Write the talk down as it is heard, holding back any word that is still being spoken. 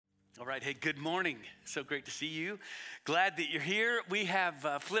All right, hey, good morning. So great to see you. Glad that you're here. We have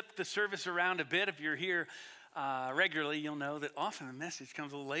flipped the service around a bit. If you're here regularly, you'll know that often the message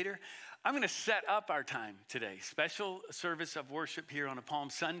comes a little later. I'm going to set up our time today. Special service of worship here on a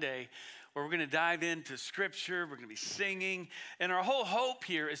Palm Sunday, where we're going to dive into Scripture. We're going to be singing. And our whole hope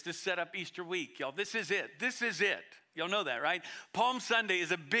here is to set up Easter week. Y'all, this is it. This is it. Y'all know that, right? Palm Sunday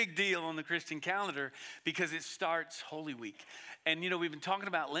is a big deal on the Christian calendar because it starts Holy Week. And, you know, we've been talking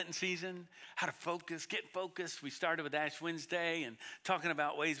about Lenten season, how to focus, get focused. We started with Ash Wednesday and talking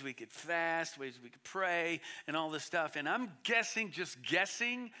about ways we could fast, ways we could pray, and all this stuff. And I'm guessing, just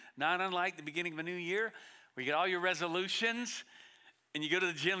guessing, not unlike the beginning of a new year, where you get all your resolutions and you go to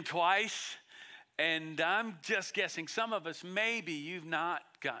the gym twice. And I'm just guessing some of us, maybe you've not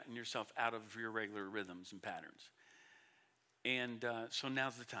gotten yourself out of your regular rhythms and patterns. And so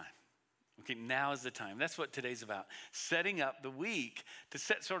now's the time. Okay, now is the time. That's what today's about. Setting up the week to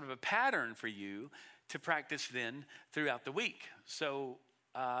set sort of a pattern for you to practice then throughout the week. So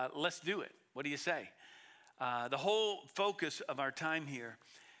let's do it. What do you say? The whole focus of our time here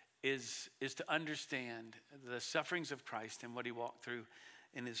is to understand the sufferings of Christ and what he walked through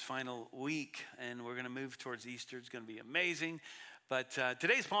in his final week. And we're going to move towards Easter. It's going to be amazing. But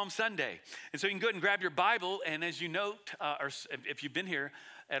today's Palm Sunday. And so you can go ahead and grab your Bible. And as you note, or if you've been here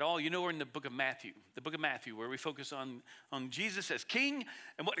at all, you know we're in the book of Matthew. The book of Matthew, where we focus on Jesus as king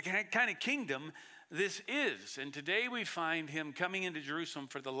and what kind of kingdom this is. And today we find him coming into Jerusalem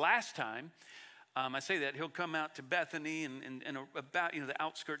for the last time. I say that he'll come out to Bethany and about the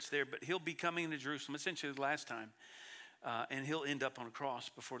outskirts there, but he'll be coming into Jerusalem essentially the last time. And he'll end up on a cross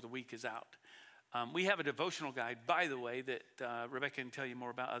before the week is out. We have a devotional guide, by the way, that Rebecca can tell you more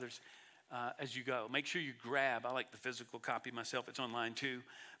about others as you go. Make sure you grab, I like the physical copy myself, it's online too,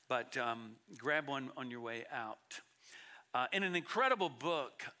 but grab one on your way out. In an incredible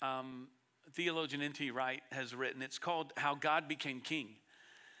book, theologian N.T. Wright has written, it's called How God Became King.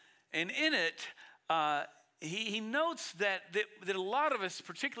 And in it, he notes that a lot of us,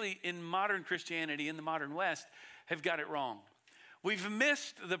 particularly in modern Christianity, in the modern West, have got it wrong. We've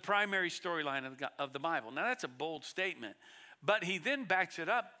missed the primary storyline of the Bible. Now, that's a bold statement, but he then backs it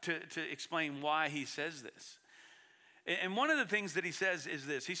up to explain why he says this. And one of the things that he says is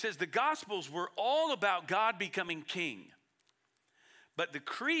this. He says the Gospels were all about God becoming king, but the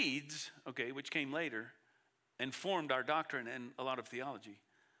creeds, which came later and formed our doctrine and a lot of theology,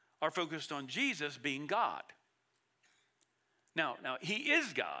 are focused on Jesus being God. Now he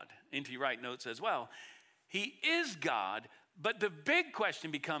is God, N.T. Wright notes as well. He is God. But the big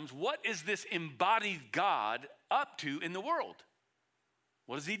question becomes, what is this embodied God up to in the world?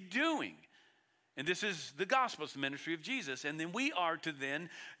 What is he doing? And this is the gospel, it's the ministry of Jesus. And then we are to then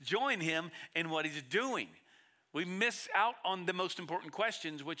join him in what he's doing. We miss out on the most important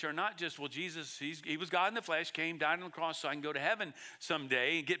questions, which are not just, well, Jesus, he was God in the flesh, came, died on the cross so I can go to heaven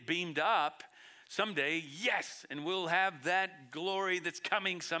someday and get beamed up someday. Yes, and we'll have that glory that's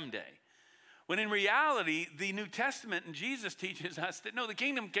coming someday. When in reality, the New Testament and Jesus teaches us that no, the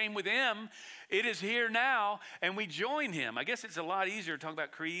kingdom came with him. It is here now, and we join him. I guess it's a lot easier to talk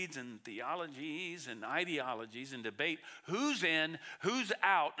about creeds and theologies and ideologies and debate who's in, who's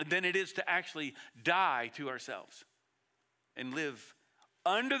out, than it is to actually die to ourselves and live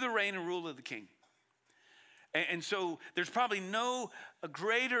under the reign and rule of the king. And so there's probably no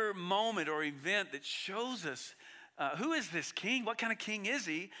greater moment or event that shows us who is this king? What kind of king is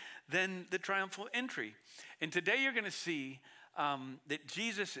he? Than the triumphal entry. And today you're going to see that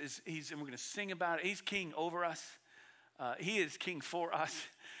Jesus and we're going to sing about it. He's king over us. He is king for us.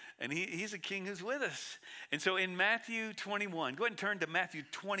 And he's a king who's with us. And so in Matthew 21, go ahead and turn to Matthew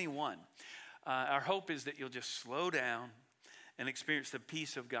 21. Our hope is that you'll just slow down and experience the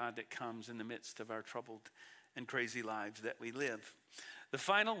peace of God that comes in the midst of our troubled and crazy lives that we live. The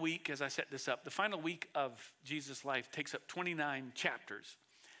final week, as I set this up, the final week of Jesus' life takes up 29 chapters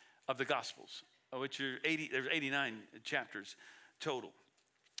of the Gospels, which are there's 89 chapters total.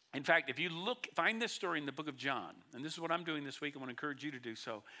 In fact, if you find this story in the book of John, and this is what I'm doing this week, I want to encourage you to do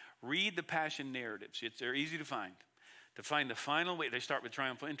so. Read the Passion narratives. They're easy to find. To find the final way, they start with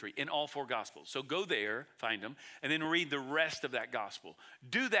triumphal entry in all four Gospels. So go there, find them, and then read the rest of that Gospel.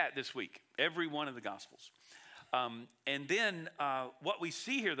 Do that this week, every one of the Gospels. And then what we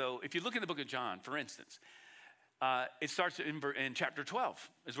see here, though, if you look in the book of John, for instance, it starts in chapter 12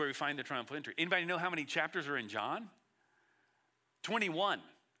 is where we find the triumphal entry. Anybody know how many chapters are in John? 21.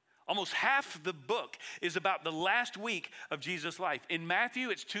 Almost half the book is about the last week of Jesus' life. In Matthew,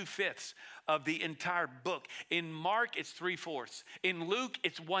 it's 2/5 of the entire book. In Mark, it's 3/4. In Luke,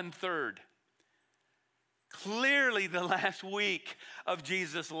 it's 1/3. Clearly, the last week of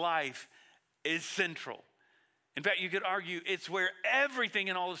Jesus' life is central. In fact, you could argue it's where everything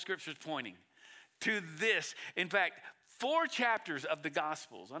in all the scripture is pointing to this. In fact, 4 chapters of the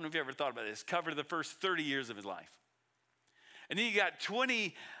Gospels, I don't know if you ever thought about this, cover the first 30 years of his life. And then you got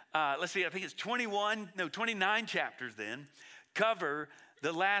 29 chapters then cover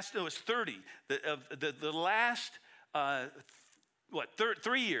the last, no, it's 30, the last,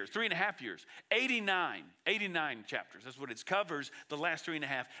 3.5 years, 89 chapters. That's what it covers, the last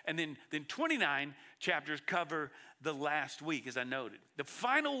 3.5. And then 29 chapters cover the last week, as I noted. The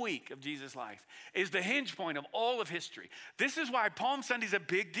final week of Jesus' life is the hinge point of all of history. This is why Palm Sunday is a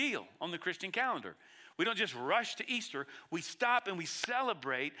big deal on the Christian calendar. We don't just rush to Easter. We stop and we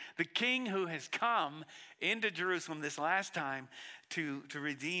celebrate the King who has come into Jerusalem this last time to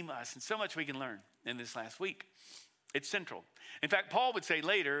redeem us. And so much we can learn in this last week. It's central. In fact, Paul would say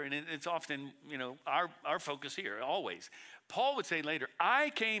later, and it's often, our focus here, always. Paul would say later, I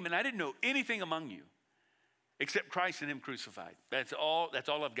came and I didn't know anything among you except Christ and him crucified. That's all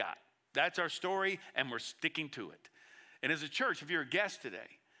I've got. That's our story, and we're sticking to it. And as a church, if you're a guest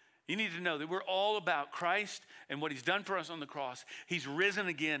today, you need to know that we're all about Christ and what he's done for us on the cross. He's risen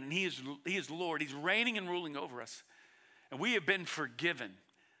again, and he is Lord. He's reigning and ruling over us. And we have been forgiven.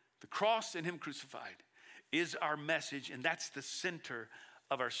 The cross and him crucified is our message, and that's the center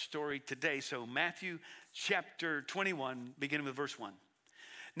of our story today. So Matthew chapter 21, beginning with verse 1.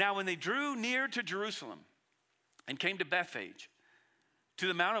 Now when they drew near to Jerusalem and came to Bethphage, to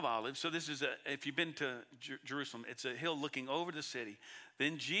the Mount of Olives, so this is, if you've been to Jerusalem, it's a hill looking over the city.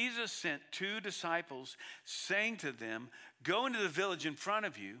 Then Jesus sent 2 disciples, saying to them, go into the village in front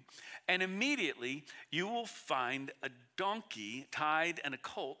of you, and immediately you will find a donkey tied and a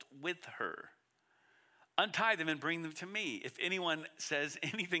colt with her. Untie them and bring them to me. If anyone says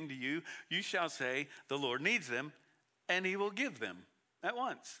anything to you, you shall say, the Lord needs them, and he will give them at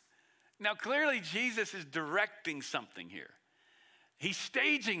once. Now, clearly, Jesus is directing something here. He's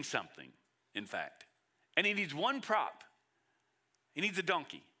staging something, in fact. And he needs one prop. He needs a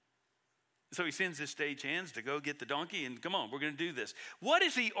donkey. So he sends his stage hands to go get the donkey, and come on, we're going to do this. What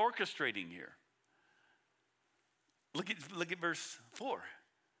is he orchestrating here? Look at verse 4.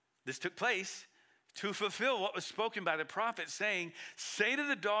 This took place to fulfill what was spoken by the prophet, saying, say to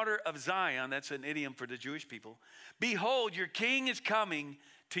the daughter of Zion, that's an idiom for the Jewish people, behold, your king is coming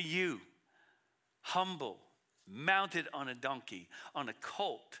to you, humble, mounted on a donkey, on a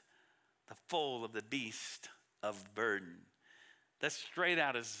colt, the foal of the beast of burden. That's straight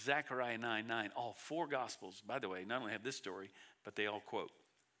out of Zechariah 9:9. All 4 Gospels, by the way, not only have this story, but they all quote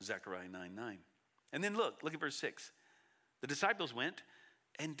Zechariah 9:9. And then look at verse 6. The disciples went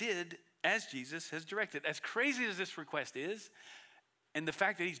and did as Jesus has directed. As crazy as this request is, and the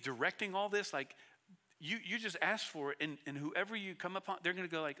fact that he's directing all this, like you just ask for it, and whoever you come upon, they're going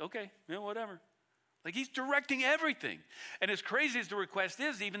to go like, okay, whatever. Like he's directing everything. And as crazy as the request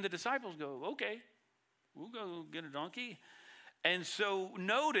is, even the disciples go, okay, we'll go get a donkey. And so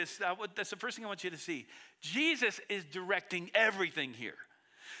notice, that's the first thing I want you to see. Jesus is directing everything here.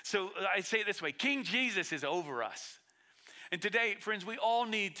 So I say it this way, King Jesus is over us. And today, friends, we all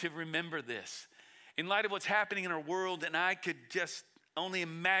need to remember this. In light of what's happening in our world, and I could just only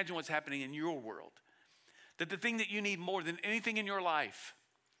imagine what's happening in your world, that the thing that you need more than anything in your life,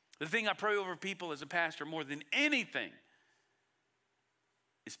 the thing I pray over people as a pastor more than anything,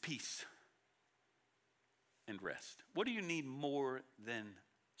 is peace and rest. What do you need more than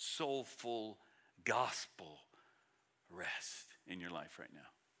soulful gospel rest in your life right now?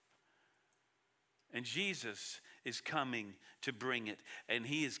 And Jesus is coming to bring it, and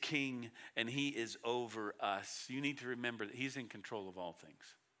he is king, and he is over us. You need to remember that he's in control of all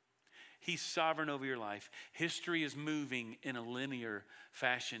things. He's sovereign over your life. History is moving in a linear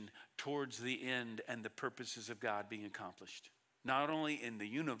fashion towards the end and the purposes of God being accomplished, not only in the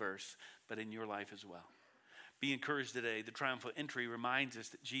universe, but in your life as well. Be encouraged today. The triumphal entry reminds us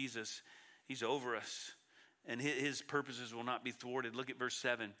that Jesus, he's over us, and his purposes will not be thwarted. Look at verse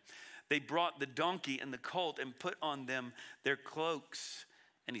 7. They brought the donkey and the colt and put on them their cloaks,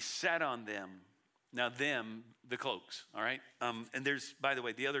 and he sat on them. Now them, the cloaks, all right? And there's, by the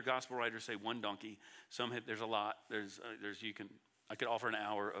way, the other gospel writers say one donkey. Some have, there's a lot. I could offer an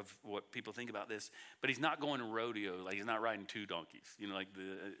hour of what people think about this, but he's not going to rodeo. Like he's not riding two donkeys,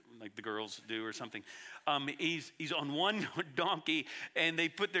 like the girls do or something. He's on one donkey, and they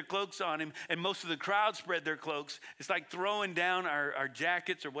put their cloaks on him, and most of the crowd spread their cloaks. It's like throwing down our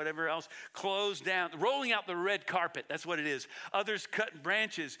jackets or whatever else, clothes down, rolling out the red carpet. That's what it is. Others cut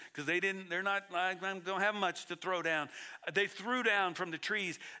branches because they don't have much to throw down. They threw down from the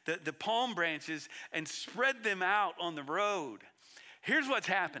trees the palm branches and spread them out on the road. Here's what's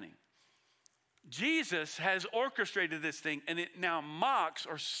happening. Jesus has orchestrated this thing, and it now mocks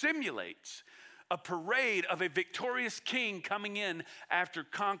or simulates a parade of a victorious king coming in after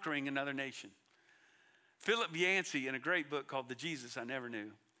conquering another nation. Philip Yancey, in a great book called The Jesus I Never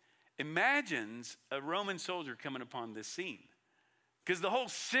Knew, imagines a Roman soldier coming upon this scene because the whole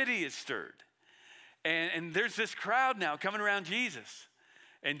city is stirred. And there's this crowd now coming around Jesus.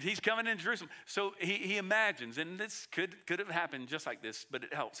 And he's coming into Jerusalem. So he imagines, and this could have happened just like this, but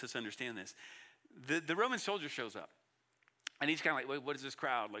it helps us understand this. The Roman soldier shows up. And he's kind of like, wait, what is this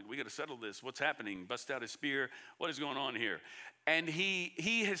crowd? Like, we got to settle this. What's happening? Bust out his spear. What is going on here? And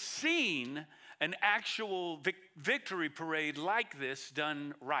he has seen an actual victory parade like this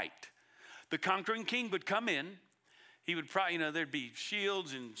done right. The conquering king would come in. He would probably, there'd be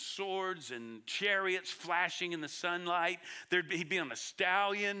shields and swords and chariots flashing in the sunlight. He'd be on a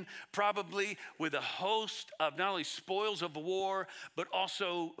stallion, probably with a host of not only spoils of war, but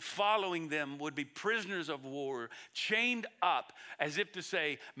also following them would be prisoners of war, chained up as if to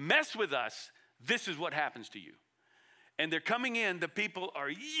say, mess with us, this is what happens to you. And they're coming in, the people are,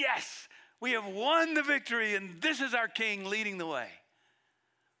 yes, we have won the victory, and this is our king leading the way.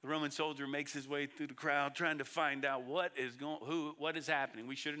 The Roman soldier makes his way through the crowd trying to find out what is happening.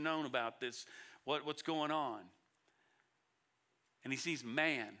 We should have known about this, what's going on. And he sees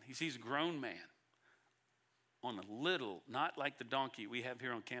a grown man on a little, not like the donkey we have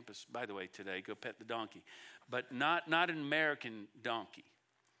here on campus, by the way, today, go pet the donkey, but not an American donkey.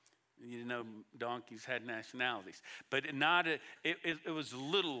 Donkeys had nationalities, but it was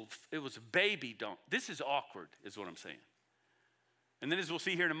a baby donkey. This is awkward, is what I'm saying. And then as we'll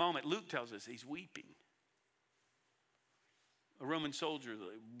see here in a moment, Luke tells us he's weeping. A Roman soldier,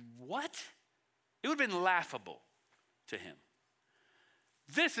 what? It would have been laughable to him.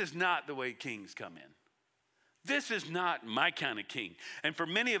 This is not the way kings come in. This is not my kind of king. And for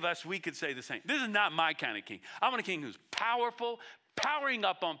many of us, we could say the same. This is not my kind of king. I want a king who's powerful, powering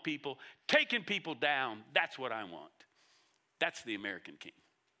up on people, taking people down. That's what I want. That's the American king.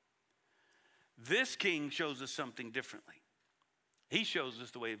 This king shows us something differently. He shows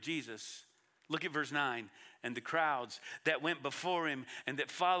us the way of Jesus. Look at verse 9. And the crowds that went before him and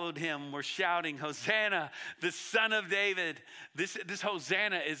that followed him were shouting, Hosanna, the Son of David. This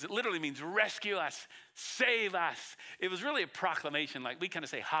Hosanna literally means rescue us, save us. It was really a proclamation, like we kind of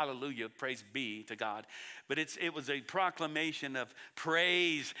say hallelujah, praise be to God. But it was a proclamation of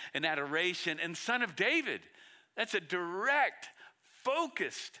praise and adoration. And Son of David, that's a direct,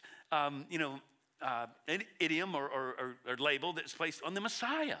 focused, an idiom or label that's placed on the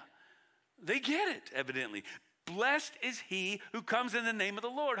Messiah. They get it, evidently. Blessed is he who comes in the name of the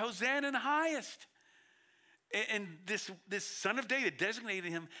Lord. Hosanna in the highest. And this Son of David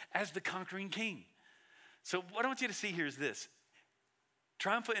designated him as the conquering king. So what I want you to see here is this.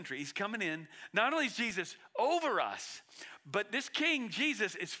 Triumphal entry. He's coming in. Not only is Jesus over us, but this king,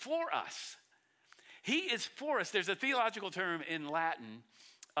 Jesus, is for us. He is for us. There's a theological term in Latin,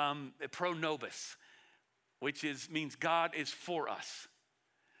 pro nobis, which means God is for us.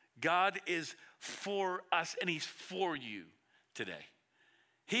 God is for us, and he's for you today.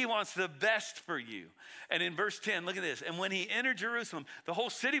 He wants the best for you. And in verse 10, look at this. And when he entered Jerusalem, the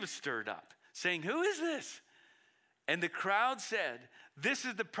whole city was stirred up, saying, who is this? And the crowd said, this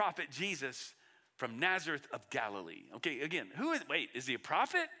is the prophet Jesus from Nazareth of Galilee. Okay, again, is he a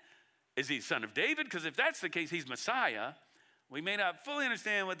prophet? Is he Son of David? Because if that's the case, he's Messiah. We may not fully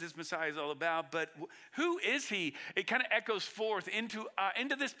understand what this Messiah is all about, but who is he? It kind of echoes forth into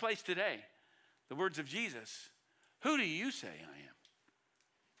this place today. The words of Jesus. Who do you say I am?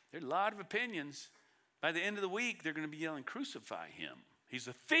 There are a lot of opinions. By the end of the week, they're going to be yelling, crucify him. He's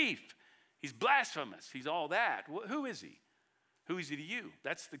a thief. He's blasphemous. He's all that. Who is he? Who is he to you?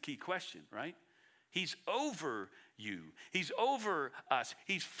 That's the key question, right? He's over you. He's over us.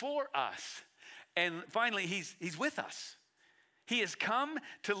 He's for us. And finally, he's with us. He has come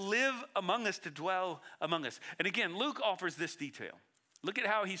to live among us, to dwell among us. And again, Luke offers this detail. Look at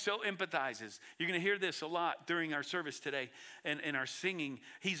how he so empathizes. You're going to hear this a lot during our service today and in our singing.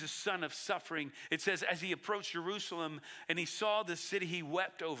 He's a son of suffering. It says, as he approached Jerusalem and he saw the city, he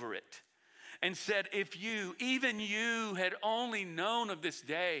wept over it. and said, if you, even you, had only known of this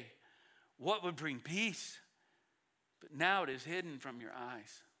day, what would bring peace? But now it is hidden from your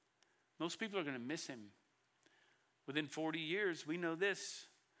eyes. Most people are going to miss him. Within 40 years, we know this.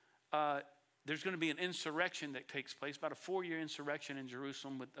 There's going to be an insurrection that takes place, about a 4-year insurrection in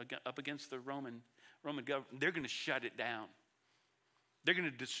Jerusalem up against the Roman government. They're going to shut it down. They're going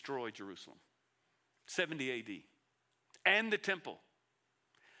to destroy Jerusalem. 70 AD. And the temple.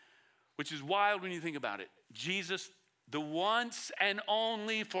 Which is wild when you think about it. Jesus, the once and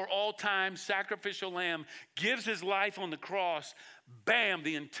only for all time sacrificial lamb, gives his life on the cross. Bam,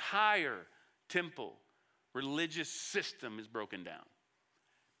 the entire temple religious system is broken down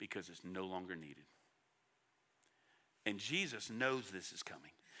because it's no longer needed. And Jesus knows this is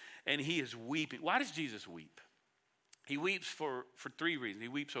coming. And he is weeping. Why does Jesus weep? He weeps for 3 reasons. He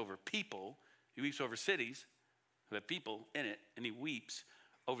weeps over people. He weeps over cities who have people in it. And he weeps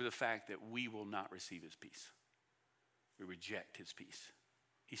over the fact that we will not receive his peace. We reject his peace.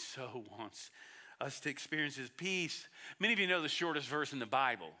 He so wants us to experience his peace. Many of you know the shortest verse in the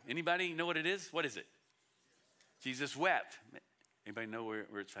Bible. Anybody know what it is? What is it? Jesus wept. Anybody know where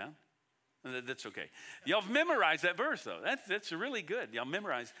it's found? That's okay. Y'all memorized that verse, though. That's really good. Y'all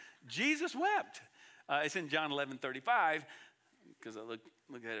memorized. Jesus wept. It's in John 11:35, because I looked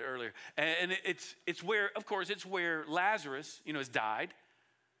at it earlier. And it's where, of course, it's where Lazarus, has died.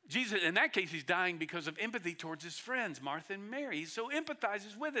 Jesus, in that case, he's dying because of empathy towards his friends, Martha and Mary. He so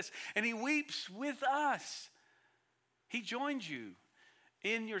empathizes with us, and he weeps with us. He joins you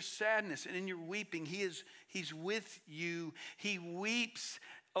in your sadness and in your weeping. He's with you. He weeps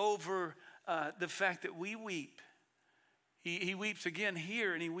over the fact that we weep. He weeps again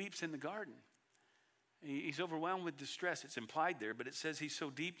here, and he weeps in the garden. He's overwhelmed with distress. It's implied there, but it says he's so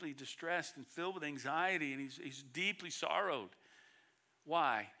deeply distressed and filled with anxiety, and he's deeply sorrowed.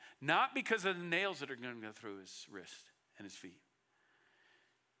 Why? Not because of the nails that are going to go through his wrist and his feet.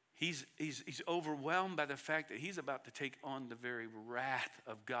 He's overwhelmed by the fact that he's about to take on the very wrath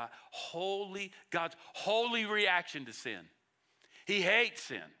of God. God's holy reaction to sin. He hates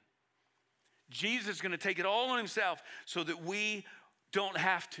sin. Jesus is going to take it all on himself so that we don't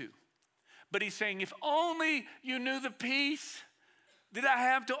have to. But he's saying, if only you knew the peace that I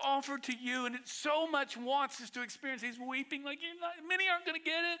have to offer to you, and it so much wants us to experience. He's weeping like many aren't going to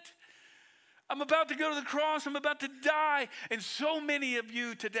get it. I'm about to go to the cross. I'm about to die. And so many of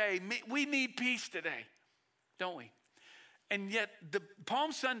you today, we need peace today, don't we? And yet the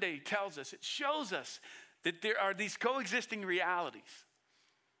Palm Sunday tells us, it shows us that there are these coexisting realities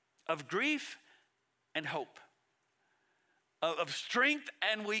of grief and hope, of strength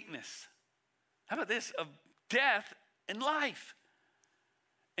and weakness. How about this? Of death and life.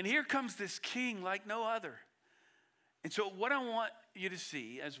 And here comes this king like no other. And so what I want you to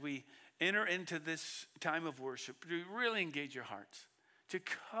see as we enter into this time of worship, to really engage your hearts, to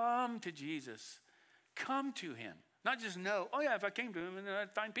come to Jesus, come to him. Not just know, oh yeah, if I came to him, then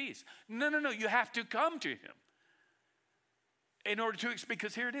I'd find peace. No, you have to come to him. In order to,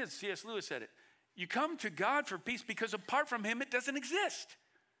 because here it is, C.S. Lewis said it. You come to God for peace because apart from him, it doesn't exist.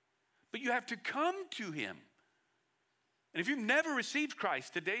 But you have to come to him. And if you've never received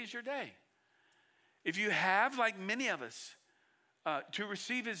Christ, today is your day. If you have, like many of us, to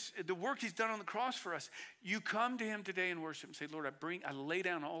receive the work he's done on the cross for us, you come to him today in worship and say, Lord, I lay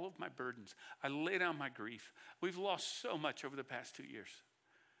down all of my burdens. I lay down my grief. We've lost so much over the past 2 years.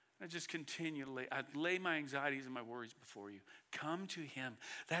 I just continue to lay my anxieties and my worries before you. Come to him.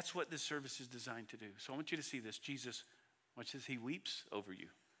 That's what this service is designed to do. So I want you to see this. Jesus, watch this, he weeps over you.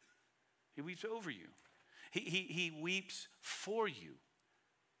 He weeps over you. He weeps for you.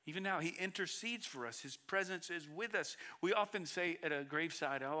 Even now, he intercedes for us. His presence is with us. We often say at a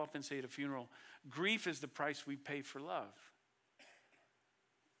graveside, I'll often say at a funeral, grief is the price we pay for love.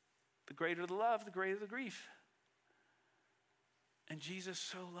 The greater the love, the greater the grief. And Jesus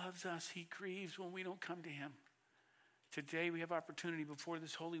so loves us, he grieves when we don't come to him. Today, we have opportunity before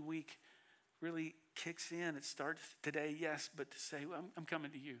this Holy Week really kicks in. It starts today, yes, but to say, well, I'm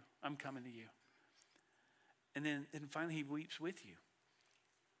coming to you. I'm coming to you. And then finally, he weeps with you.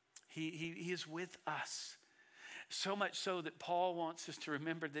 He is with us. So much so that Paul wants us to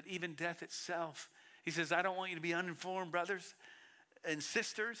remember that even death itself, he says, I don't want you to be uninformed, brothers and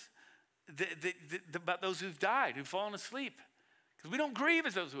sisters, about those who've died, who've fallen asleep. Because we don't grieve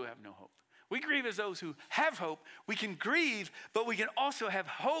as those who have no hope. We grieve as those who have hope. We can grieve, but we can also have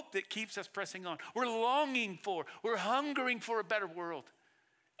hope that keeps us pressing on. We're longing for, we're hungering for a better world.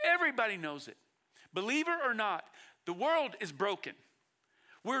 Everybody knows it. Believer or not, the world is broken.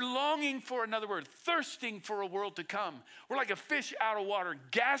 We're longing for, another word, thirsting for a world to come. We're like a fish out of water,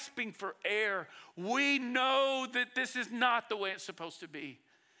 gasping for air. We know that this is not the way it's supposed to be.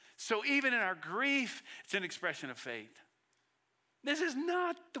 So even in our grief, it's an expression of faith. This is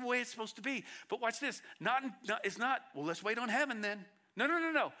not the way it's supposed to be. But watch this. It's not, well, let's wait on heaven then.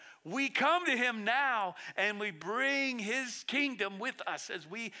 No. We come to him now and we bring his kingdom with us as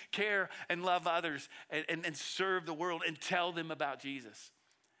we care and love others and serve the world and tell them about Jesus,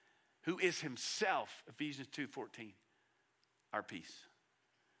 who is himself, Ephesians 2:14, our peace.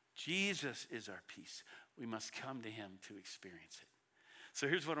 Jesus is our peace. We must come to him to experience it. So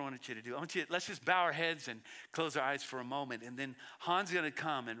here's what I want you to do. Let's just bow our heads and close our eyes for a moment. And then Han's going to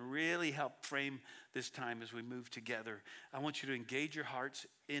come and really help frame this time as we move together. I want you to engage your hearts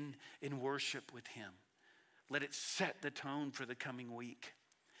in worship with him. Let it set the tone for the coming week.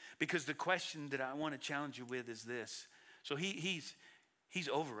 Because the question that I want to challenge you with is this. So he's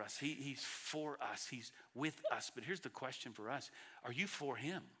over us. He's for us. He's with us. But here's the question for us. Are you for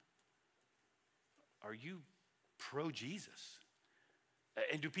him? Are you pro-Jesus?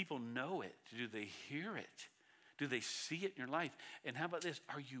 And do people know it? Do they hear it? Do they see it in your life? And how about this?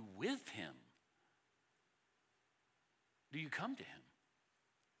 Are you with him? Do you come to him?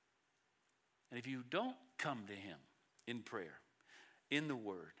 And if you don't come to him in prayer, in the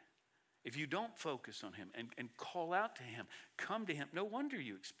word, if you don't focus on him and call out to him, come to him, no wonder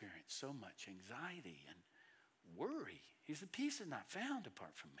you experience so much anxiety and worry. He's the peace is not found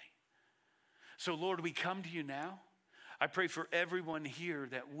apart from me. So Lord, we come to you now. I pray for everyone here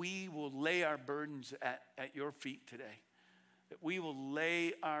that we will lay our burdens at your feet today. That we will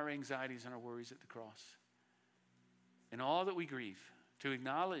lay our anxieties and our worries at the cross. And all that we grieve, to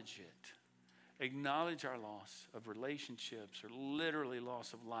acknowledge it. Acknowledge our loss of relationships, or literally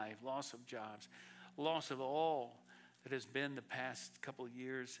loss of life, loss of jobs, loss of all that has been the past couple of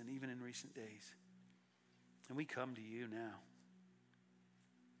years and even in recent days. And we come to you now.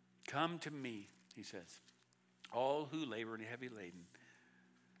 Come to me, he says, all who labor and heavy laden,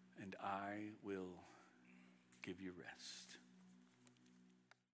 and I will give you rest.